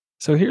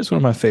So here's one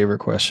of my favorite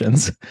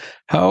questions.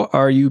 How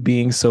are you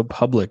being so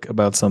public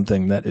about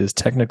something that is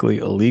technically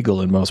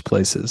illegal in most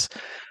places?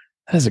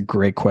 That is a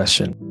great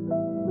question.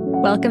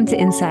 Welcome to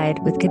Inside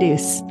with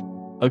Caduce.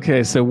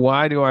 Okay, so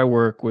why do I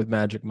work with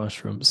magic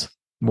mushrooms?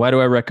 Why do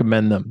I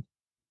recommend them?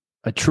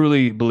 I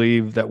truly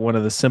believe that one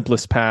of the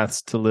simplest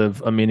paths to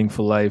live a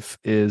meaningful life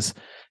is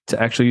to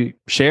actually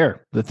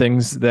share the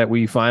things that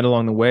we find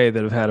along the way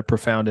that have had a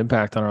profound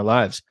impact on our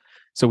lives.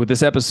 So, with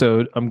this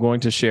episode, I'm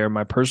going to share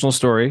my personal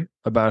story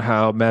about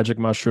how magic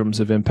mushrooms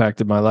have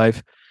impacted my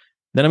life.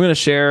 Then I'm going to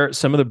share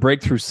some of the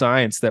breakthrough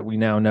science that we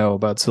now know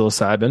about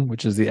psilocybin,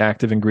 which is the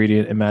active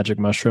ingredient in magic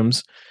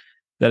mushrooms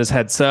that has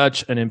had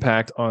such an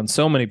impact on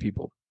so many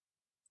people.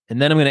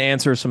 And then I'm going to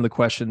answer some of the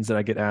questions that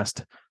I get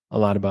asked a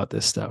lot about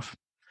this stuff.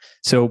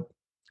 So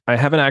I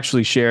haven't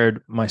actually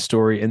shared my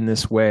story in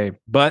this way,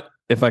 but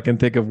if I can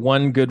think of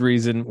one good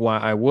reason why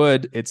I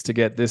would, it's to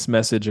get this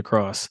message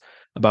across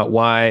about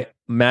why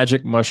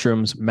magic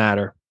mushrooms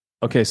matter.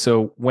 Okay,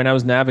 so when I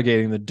was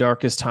navigating the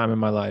darkest time in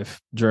my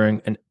life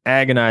during an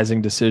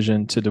agonizing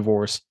decision to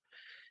divorce,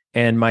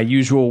 and my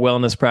usual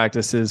wellness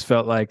practices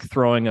felt like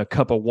throwing a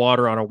cup of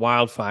water on a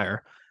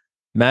wildfire,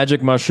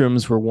 magic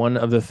mushrooms were one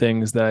of the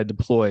things that I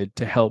deployed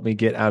to help me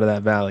get out of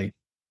that valley.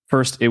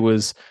 First, it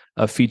was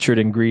a featured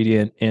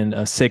ingredient in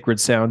a sacred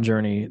sound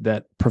journey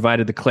that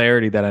provided the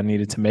clarity that I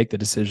needed to make the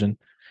decision.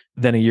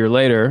 Then a year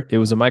later, it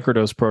was a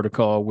microdose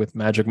protocol with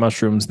magic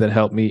mushrooms that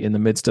helped me in the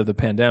midst of the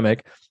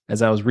pandemic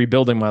as I was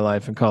rebuilding my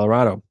life in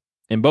Colorado.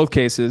 In both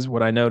cases,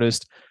 what I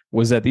noticed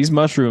was that these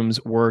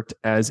mushrooms worked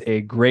as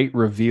a great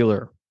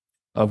revealer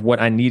of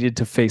what I needed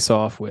to face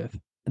off with.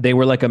 They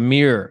were like a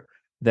mirror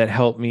that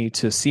helped me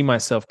to see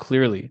myself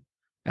clearly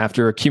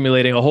after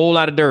accumulating a whole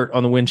lot of dirt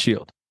on the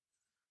windshield.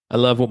 I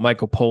love what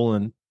Michael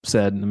Pollan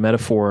said in the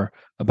metaphor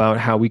about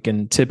how we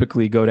can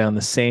typically go down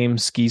the same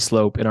ski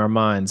slope in our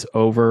minds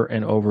over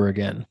and over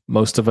again.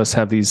 Most of us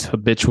have these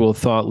habitual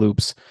thought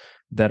loops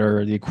that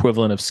are the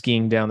equivalent of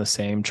skiing down the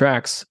same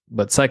tracks,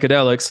 but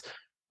psychedelics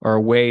are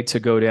a way to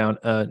go down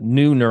a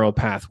new neural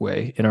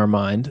pathway in our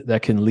mind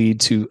that can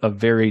lead to a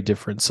very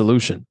different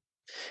solution.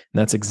 And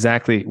that's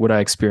exactly what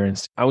I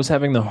experienced. I was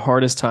having the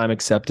hardest time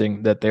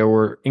accepting that there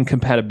were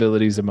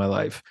incompatibilities in my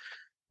life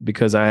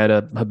because I had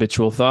a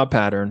habitual thought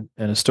pattern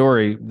and a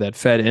story that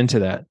fed into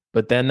that.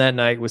 But then that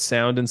night with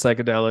sound and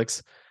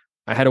psychedelics,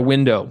 I had a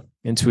window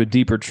into a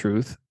deeper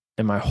truth,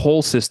 and my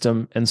whole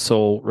system and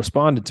soul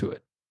responded to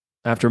it.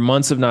 After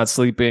months of not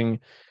sleeping,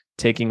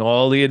 taking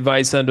all the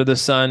advice under the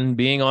sun,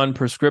 being on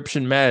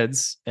prescription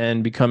meds,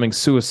 and becoming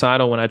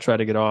suicidal when I tried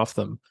to get off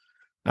them,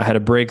 I had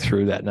a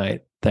breakthrough that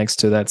night, thanks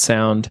to that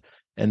sound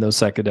and those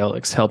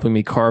psychedelics, helping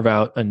me carve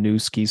out a new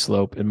ski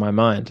slope in my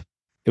mind.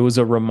 It was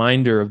a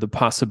reminder of the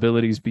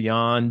possibilities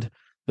beyond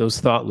those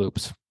thought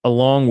loops,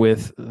 along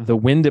with the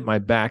wind at my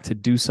back to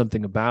do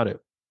something about it.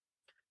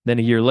 Then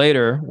a year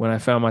later, when I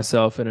found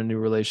myself in a new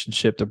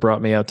relationship that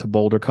brought me out to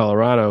Boulder,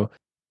 Colorado,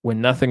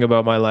 when nothing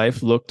about my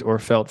life looked or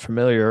felt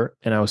familiar,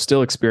 and I was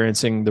still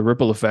experiencing the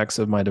ripple effects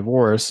of my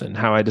divorce and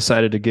how I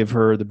decided to give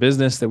her the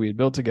business that we had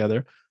built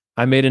together,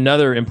 I made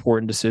another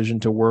important decision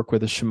to work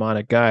with a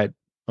shamanic guide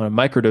on a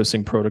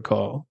microdosing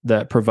protocol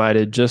that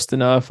provided just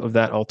enough of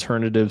that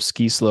alternative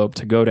ski slope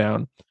to go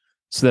down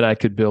so that I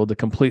could build a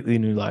completely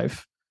new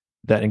life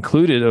that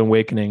included an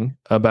awakening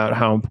about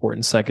how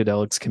important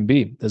psychedelics can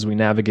be as we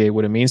navigate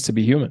what it means to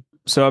be human.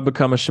 So I've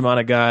become a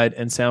shamanic guide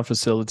and sound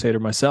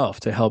facilitator myself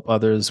to help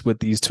others with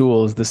these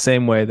tools the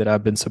same way that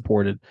I've been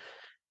supported.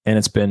 And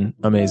it's been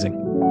amazing.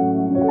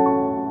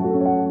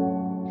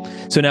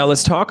 So now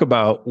let's talk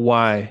about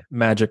why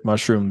magic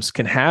mushrooms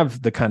can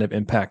have the kind of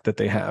impact that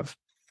they have.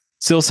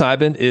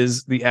 Psilocybin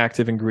is the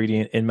active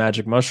ingredient in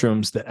magic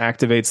mushrooms that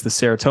activates the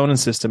serotonin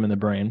system in the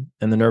brain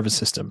and the nervous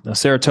system. Now,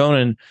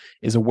 serotonin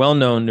is a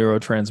well-known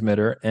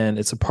neurotransmitter, and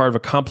it's a part of a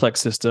complex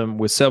system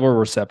with several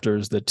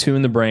receptors that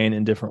tune the brain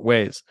in different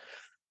ways.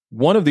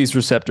 One of these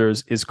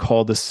receptors is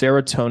called the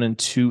serotonin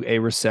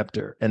 2A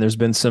receptor, and there's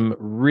been some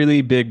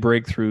really big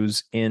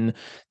breakthroughs in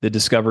the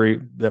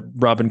discovery that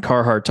Robin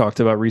Carhart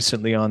talked about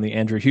recently on the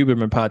Andrew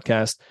Huberman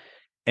podcast.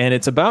 And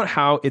it's about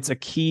how it's a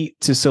key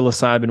to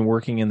psilocybin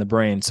working in the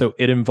brain. So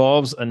it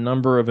involves a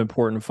number of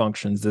important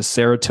functions, the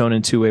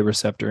serotonin 2A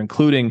receptor,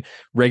 including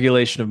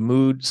regulation of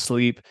mood,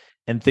 sleep,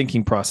 and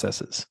thinking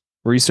processes.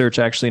 Research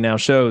actually now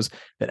shows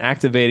that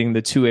activating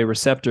the 2A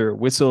receptor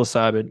with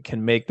psilocybin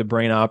can make the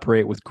brain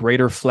operate with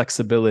greater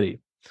flexibility,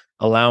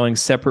 allowing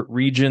separate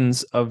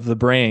regions of the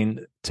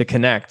brain to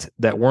connect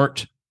that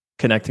weren't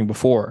connecting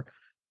before,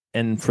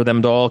 and for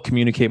them to all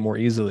communicate more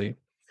easily.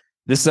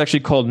 This is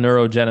actually called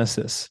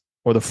neurogenesis,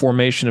 or the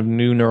formation of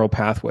new neural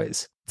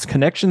pathways. It's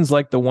connections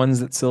like the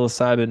ones that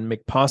psilocybin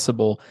make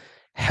possible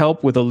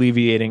help with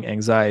alleviating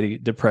anxiety,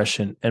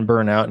 depression, and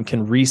burnout, and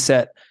can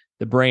reset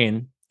the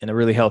brain in a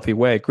really healthy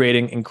way,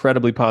 creating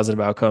incredibly positive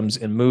outcomes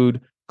in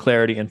mood,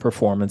 clarity, and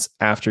performance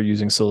after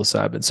using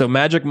psilocybin. So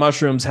magic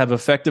mushrooms have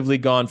effectively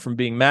gone from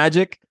being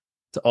magic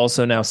to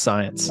also now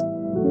science.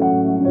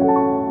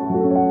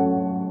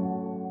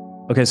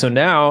 Okay, so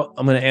now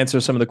I'm going to answer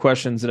some of the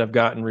questions that I've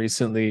gotten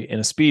recently in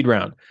a speed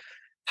round.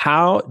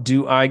 How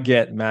do I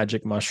get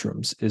magic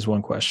mushrooms is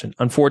one question.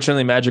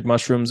 Unfortunately, magic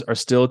mushrooms are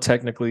still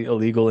technically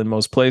illegal in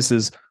most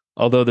places,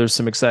 although there's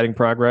some exciting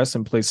progress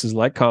in places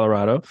like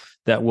Colorado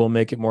that will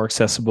make it more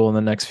accessible in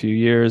the next few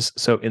years.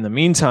 So in the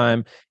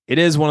meantime, it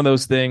is one of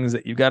those things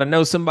that you got to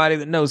know somebody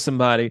that knows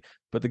somebody.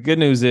 But the good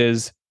news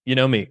is, you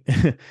know me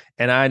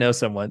and I know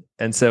someone.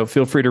 And so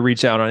feel free to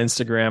reach out on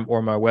Instagram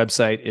or my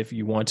website if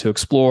you want to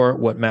explore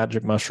what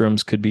magic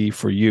mushrooms could be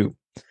for you.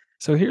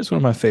 So here's one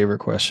of my favorite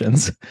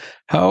questions.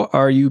 How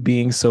are you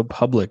being so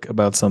public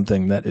about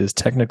something that is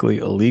technically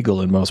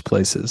illegal in most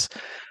places?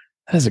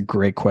 That is a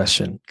great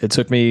question. It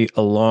took me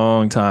a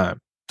long time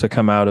to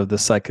come out of the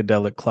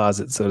psychedelic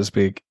closet, so to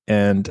speak,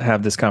 and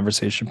have this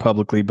conversation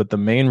publicly. But the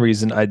main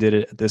reason I did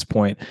it at this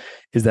point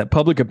is that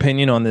public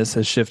opinion on this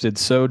has shifted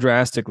so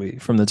drastically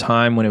from the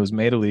time when it was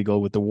made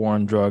illegal with the war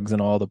on drugs and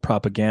all the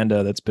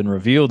propaganda that's been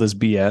revealed as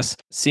BS.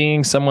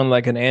 Seeing someone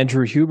like an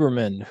Andrew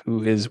Huberman,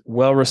 who is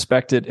well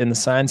respected in the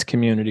science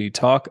community,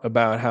 talk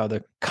about how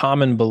the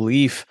common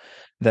belief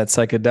that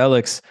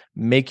psychedelics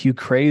make you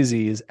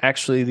crazy is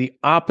actually the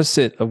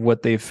opposite of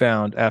what they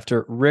found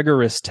after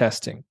rigorous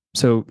testing.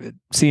 So it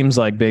seems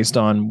like, based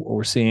on what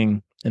we're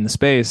seeing in the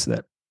space,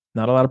 that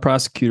not a lot of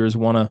prosecutors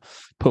want to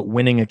put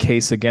winning a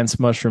case against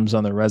mushrooms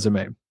on their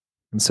resume.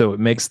 And so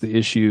it makes the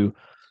issue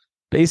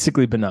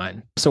basically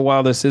benign. So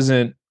while this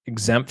isn't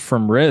exempt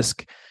from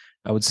risk,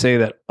 I would say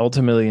that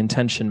ultimately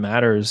intention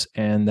matters,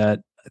 and that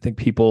I think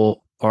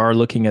people are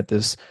looking at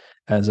this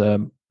as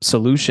a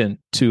solution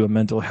to a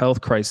mental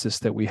health crisis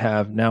that we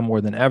have now more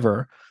than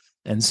ever.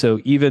 And so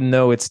even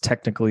though it's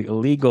technically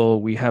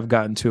illegal, we have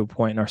gotten to a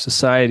point in our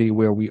society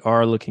where we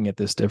are looking at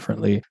this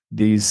differently.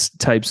 These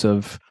types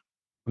of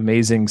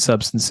amazing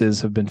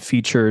substances have been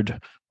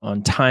featured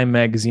on Time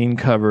magazine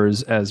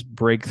covers as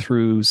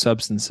breakthrough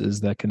substances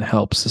that can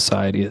help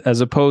society,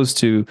 as opposed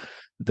to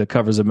the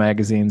covers of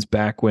magazines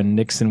back when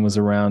Nixon was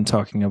around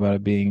talking about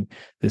it being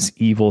this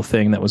evil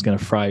thing that was going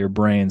to fry your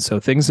brain. So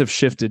things have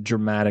shifted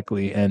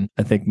dramatically. And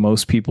I think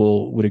most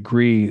people would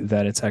agree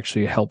that it's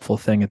actually a helpful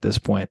thing at this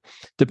point,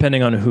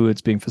 depending on who it's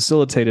being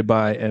facilitated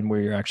by and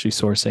where you're actually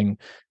sourcing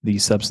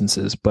these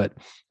substances. But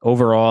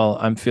overall,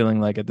 I'm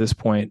feeling like at this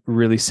point,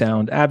 really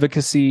sound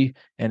advocacy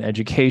and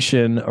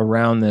education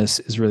around this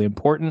is really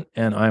important,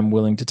 and I'm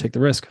willing to take the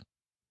risk.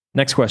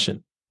 Next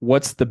question.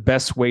 What's the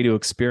best way to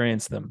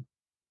experience them?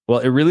 Well,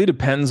 it really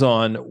depends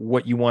on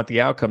what you want the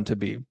outcome to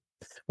be,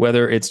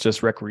 whether it's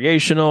just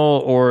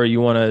recreational or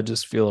you want to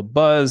just feel a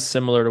buzz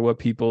similar to what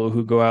people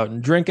who go out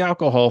and drink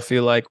alcohol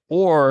feel like,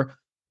 or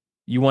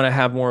you want to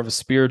have more of a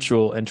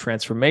spiritual and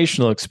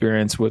transformational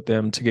experience with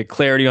them to get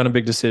clarity on a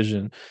big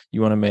decision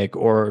you want to make,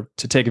 or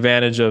to take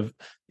advantage of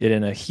it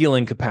in a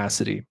healing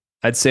capacity.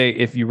 I'd say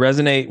if you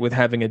resonate with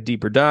having a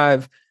deeper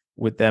dive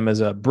with them as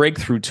a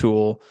breakthrough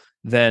tool,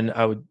 then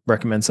I would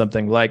recommend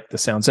something like the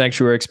Sound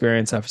Sanctuary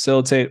experience I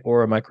facilitate,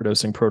 or a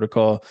microdosing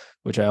protocol,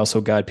 which I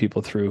also guide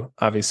people through.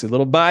 Obviously, a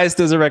little biased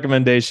as a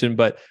recommendation,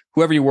 but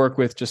whoever you work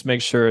with, just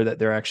make sure that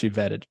they're actually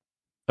vetted.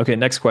 Okay,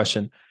 next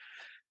question.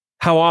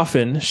 How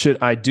often should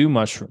I do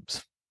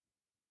mushrooms?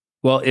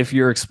 Well, if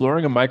you're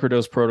exploring a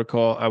microdose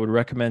protocol, I would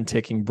recommend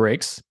taking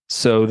breaks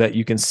so that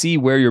you can see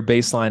where your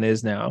baseline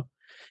is now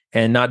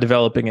and not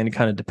developing any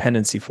kind of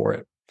dependency for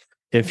it.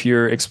 If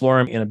you're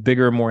exploring in a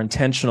bigger, more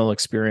intentional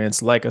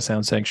experience like a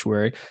Sound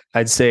Sanctuary,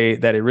 I'd say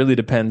that it really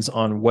depends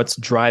on what's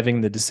driving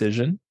the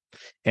decision,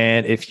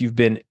 and if you've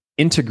been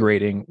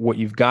integrating what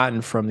you've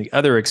gotten from the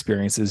other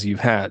experiences you've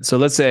had. So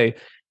let's say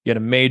you had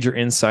a major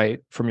insight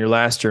from your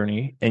last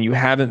journey and you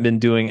haven't been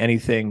doing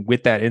anything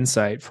with that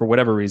insight for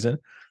whatever reason,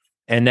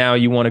 and now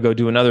you want to go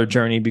do another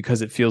journey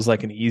because it feels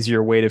like an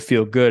easier way to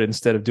feel good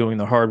instead of doing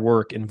the hard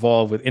work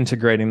involved with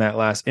integrating that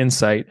last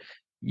insight.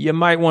 You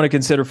might want to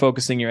consider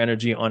focusing your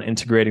energy on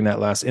integrating that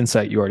last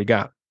insight you already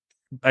got.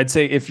 I'd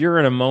say if you're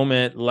in a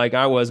moment like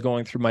I was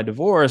going through my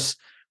divorce,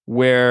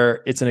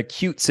 where it's an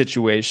acute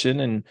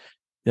situation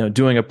and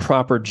doing a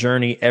proper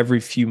journey every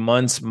few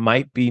months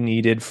might be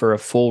needed for a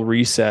full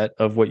reset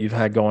of what you've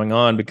had going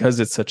on because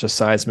it's such a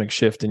seismic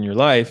shift in your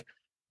life,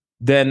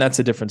 then that's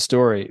a different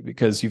story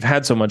because you've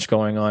had so much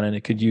going on and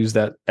it could use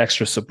that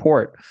extra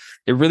support.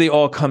 It really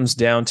all comes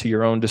down to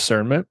your own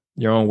discernment,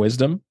 your own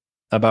wisdom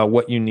about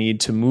what you need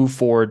to move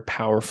forward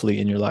powerfully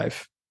in your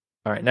life.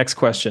 All right, next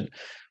question.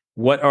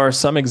 What are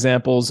some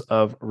examples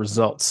of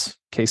results,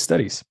 case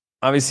studies?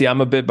 Obviously, I'm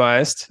a bit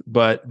biased,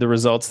 but the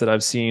results that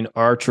I've seen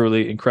are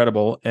truly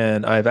incredible.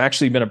 And I've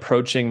actually been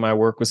approaching my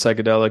work with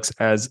psychedelics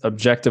as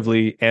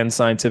objectively and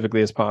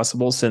scientifically as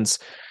possible, since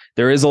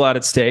there is a lot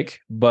at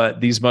stake,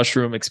 but these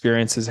mushroom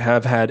experiences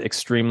have had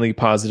extremely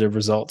positive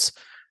results.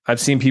 I've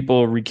seen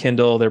people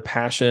rekindle their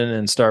passion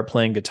and start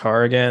playing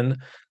guitar again.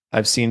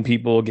 I've seen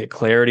people get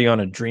clarity on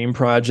a dream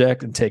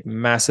project and take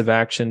massive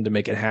action to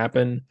make it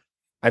happen.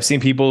 I've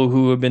seen people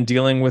who have been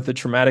dealing with a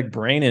traumatic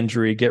brain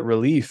injury get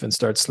relief and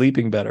start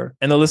sleeping better.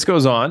 And the list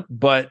goes on,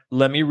 but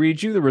let me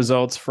read you the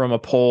results from a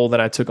poll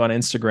that I took on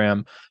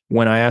Instagram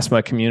when I asked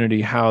my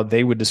community how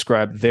they would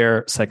describe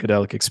their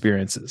psychedelic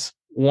experiences.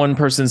 One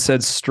person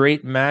said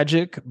straight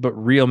magic, but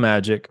real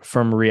magic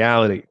from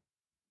reality.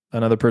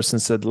 Another person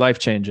said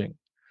life-changing.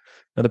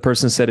 Another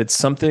person said it's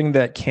something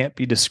that can't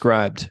be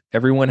described.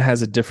 Everyone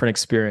has a different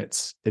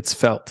experience. It's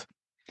felt.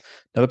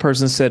 Another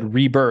person said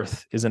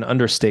rebirth is an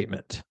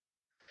understatement.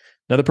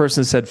 Another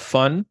person said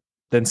fun,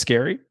 then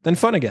scary, then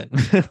fun again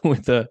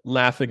with a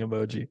laughing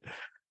emoji.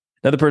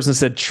 Another person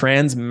said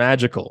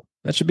transmagical.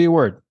 That should be a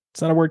word.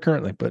 It's not a word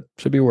currently, but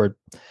should be a word.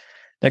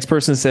 Next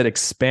person said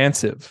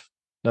expansive.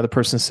 Another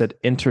person said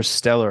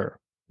interstellar.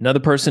 Another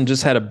person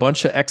just had a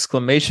bunch of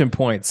exclamation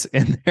points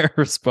in their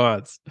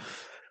response.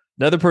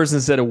 Another person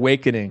said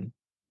awakening.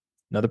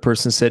 Another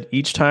person said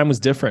each time was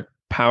different,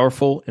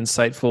 powerful,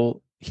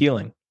 insightful,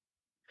 healing.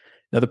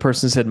 Another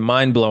person said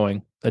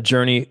mind-blowing, a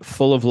journey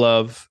full of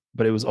love,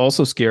 but it was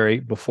also scary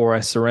before I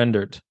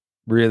surrendered.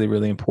 Really,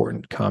 really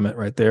important comment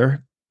right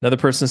there. Another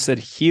person said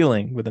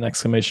healing with an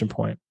exclamation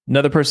point.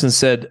 Another person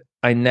said,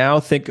 I now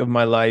think of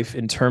my life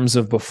in terms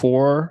of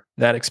before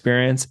that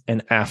experience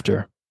and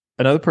after.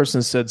 Another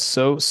person said,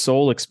 so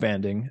soul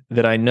expanding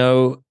that I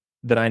know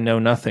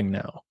nothing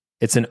now.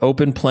 It's an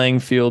open playing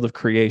field of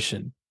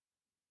creation.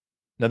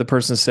 Another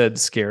person said,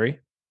 scary,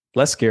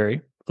 less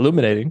scary,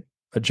 illuminating,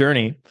 a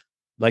journey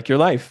like your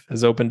life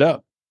has opened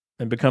up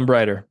and become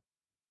brighter.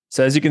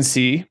 So as you can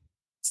see,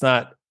 it's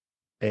not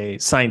a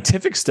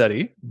scientific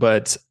study,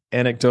 but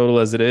anecdotal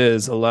as it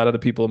is, a lot of the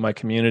people in my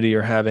community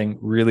are having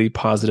really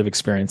positive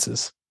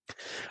experiences.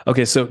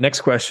 Okay, so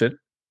next question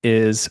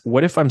is,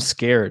 what if I'm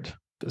scared?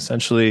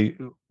 Essentially,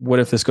 what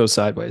if this goes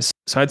sideways?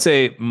 So I'd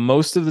say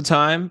most of the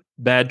time,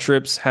 bad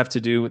trips have to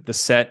do with the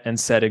set and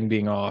setting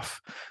being off.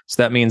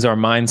 So that means our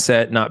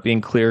mindset not being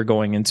clear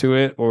going into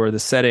it, or the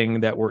setting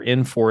that we're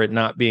in for it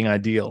not being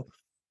ideal.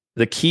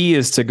 The key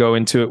is to go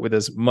into it with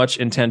as much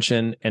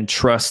intention and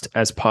trust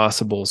as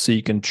possible so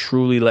you can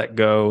truly let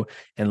go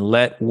and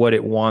let what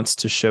it wants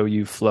to show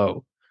you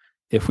flow.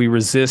 If we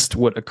resist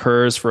what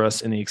occurs for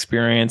us in the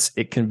experience,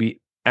 it can be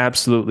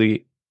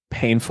absolutely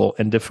painful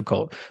and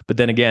difficult. But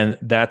then again,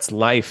 that's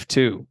life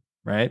too,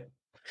 right?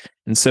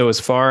 And so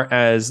as far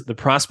as the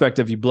prospect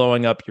of you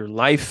blowing up your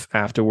life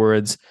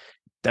afterwards,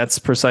 that's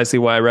precisely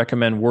why I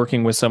recommend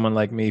working with someone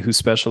like me who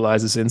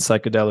specializes in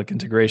psychedelic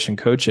integration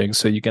coaching,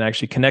 so you can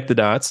actually connect the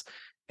dots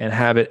and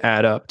have it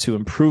add up to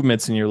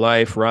improvements in your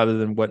life rather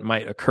than what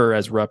might occur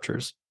as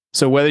ruptures.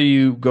 So whether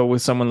you go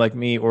with someone like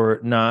me or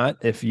not,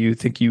 if you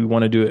think you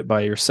want to do it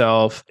by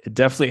yourself, it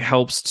definitely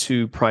helps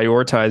to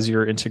prioritize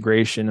your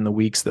integration in the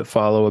weeks that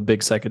follow a big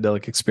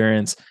psychedelic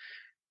experience.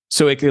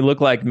 So it could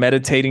look like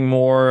meditating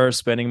more,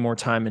 spending more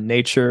time in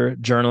nature,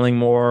 journaling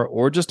more,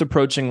 or just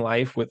approaching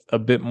life with a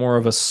bit more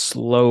of a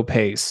slow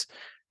pace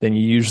than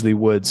you usually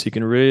would. So you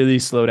can really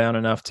slow down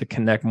enough to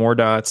connect more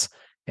dots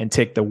and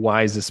take the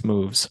wisest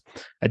moves.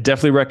 I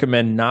definitely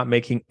recommend not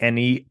making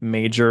any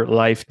major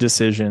life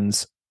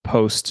decisions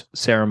post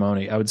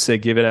ceremony. I would say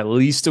give it at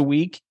least a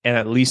week and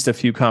at least a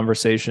few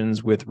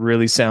conversations with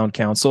really sound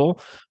counsel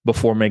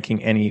before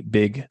making any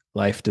big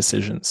life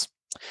decisions.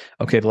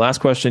 Okay, the last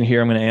question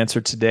here I'm going to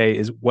answer today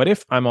is, what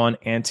if I'm on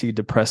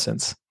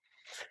antidepressants?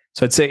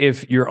 So I'd say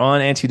if you're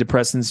on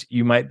antidepressants,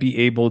 you might be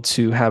able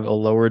to have a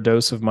lower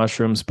dose of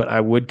mushrooms, but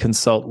I would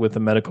consult with a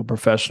medical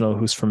professional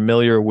who's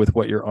familiar with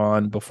what you're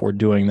on before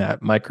doing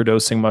that.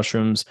 Microdosing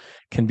mushrooms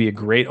can be a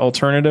great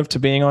alternative to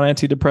being on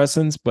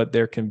antidepressants, but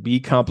there can be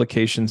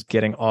complications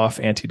getting off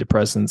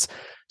antidepressants.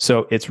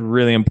 So it's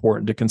really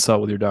important to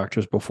consult with your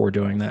doctors before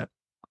doing that.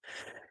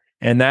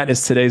 And that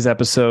is today's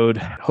episode.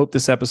 Hope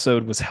this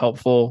episode was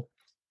helpful.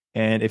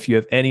 And if you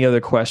have any other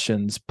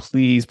questions,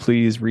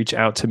 please reach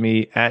out to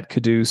me at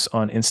Caduce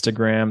on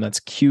Instagram.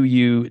 That's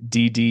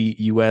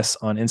QUDDUS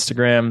on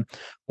Instagram,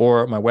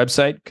 or my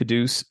website,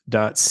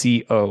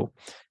 caduce.co.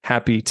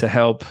 Happy to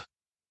help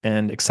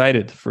and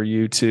excited for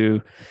you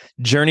to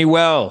journey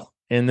well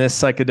in this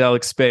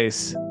psychedelic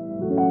space.